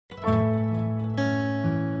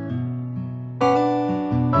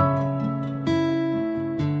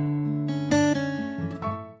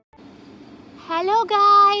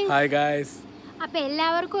Hi guys. അപ്പോൾ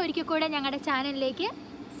എല്ലാവർക്കും ഒരിക്കൽ കൂടെ ഞങ്ങളുടെ ചാനലിലേക്ക്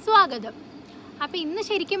സ്വാഗതം. അപ്പോൾ ഇന്ന്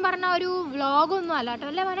ശരിക്കും പറഞ്ഞ ഒരു വ്ലോഗ് ഒന്നും അല്ല കേട്ടോ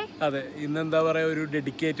അല്ലേ മോനെ? അതെ, ഇന്ന് എന്താ പറയാ ഒരു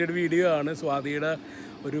ഡെഡിക്കേറ്റഡ് വീഡിയോ ആണ്. സ്വാതിയുടെ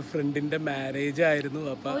ഒരു ഫ്രണ്ടിന്റെ മാരേജ് ആയിരുന്നു.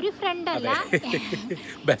 അപ്പോൾ ഒരു ഫ്രണ്ട് അല്ല,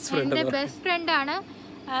 ബെസ്റ്റ് ഫ്രണ്ട്. എൻ്റെ ബെസ്റ്റ് ഫ്രണ്ട് ആണ്.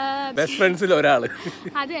 ബെസ്റ്റ് ഫ്രണ്ട്സിൽ ഒരാൾ.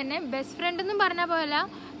 അത് തന്നെ, ബെസ്റ്റ് ഫ്രണ്ട് എന്നും പറഞ്ഞ പോലെ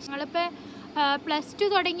ഞങ്ങളിപ്പോൾ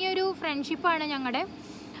 +2 തുടങ്ങിയൊരു ഫ്രണ്ട്ഷിപ്പാണ് ഞങ്ങളുടെ.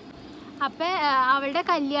 അപ്പോൾ അവളുടെ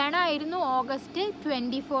കല്യാണമായിരുന്നു ഓഗസ്റ്റ്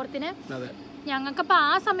 24-ന്. ഞങ്ങൾക്കപ്പോൾ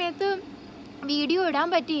ആ സമയത്ത് വീഡിയോ ഇടാൻ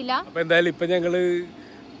പറ്റിയില്ല. അപ്പോൾ എന്തായാലും ഇപ്പം ഞങ്ങൾ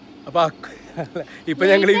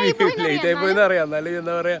ലേറ്റ് ആയി പോയെന്ന് അറിയാം. എന്നാലും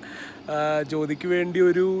എന്താ പറയുക, ജ്യോതിക്ക് വേണ്ടി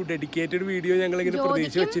ഒരു ഡെഡിക്കേറ്റഡ് വീഡിയോ ഞങ്ങൾ ഇങ്ങനെ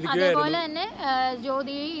പ്രതീക്ഷിച്ച് വെച്ചിരിക്കുകയായിരുന്നു. അതുപോലെ തന്നെ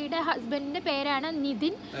ജ്യോതിയുടെ ഹസ്ബൻഡിന്റെ പേരാണ്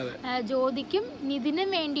നിതിൻ. ജ്യോതിക്കും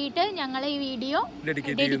നിതിനും വേണ്ടിയിട്ട് ഞങ്ങൾ ഈ വീഡിയോ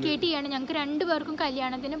ഡെഡിക്കേറ്റ് ചെയ്യാണ്. ഞങ്ങൾക്ക് രണ്ടുപേർക്കും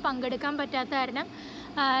കല്യാണത്തിന് പങ്കെടുക്കാൻ പറ്റാത്ത കാരണം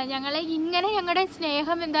ഞങ്ങളുടെ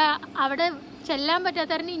സ്നേഹം എന്താ അവിടെ ചെല്ലാൻ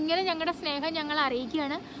പറ്റാത്ത കാരണം ഇങ്ങനെ ഞങ്ങളുടെ സ്നേഹം ഞങ്ങൾ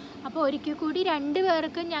അറിയിക്കുകയാണ്. അപ്പോൾ ഒരിക്കൽ കൂടി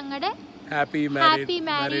രണ്ടുപേർക്കും ഞങ്ങളുടെ ഹാപ്പി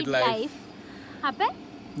മാരീഡ് ലൈഫ്. അപ്പം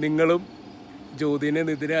നിങ്ങളും ജ്യോതിനെ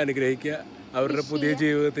നിതിനെ അനുഗ്രഹിക്കുക. അവരുടെ പുതിയ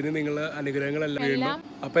ജീവിതത്തിന് നിങ്ങളുടെ അനുഗ്രഹങ്ങളെല്ലാം വേണം.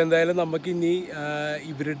 അപ്പം എന്തായാലും നമുക്ക് ഇനി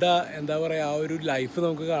ഇവരുടെ എന്താ പറയുക ആ ഒരു ലൈഫ്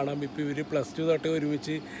നമുക്ക് കാണാം. ഇപ്പം ഇവർ +2 തൊട്ട്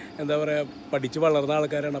ഒരുമിച്ച് എന്താ പറയുക പഠിച്ച് വളർന്ന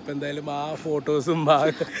ആൾക്കാരാണ്. അപ്പം എന്തായാലും ആ ഫോട്ടോസും ആ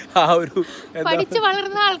ഒരു ഒരുമിച്ച്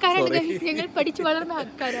വളർന്ന ആൾക്കാരാണ്.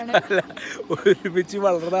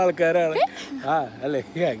 അല്ലേ,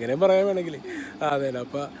 അങ്ങനെ പറയാൻ വേണമെങ്കിൽ അതെ.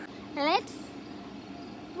 അപ്പം let's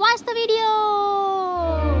watch the video.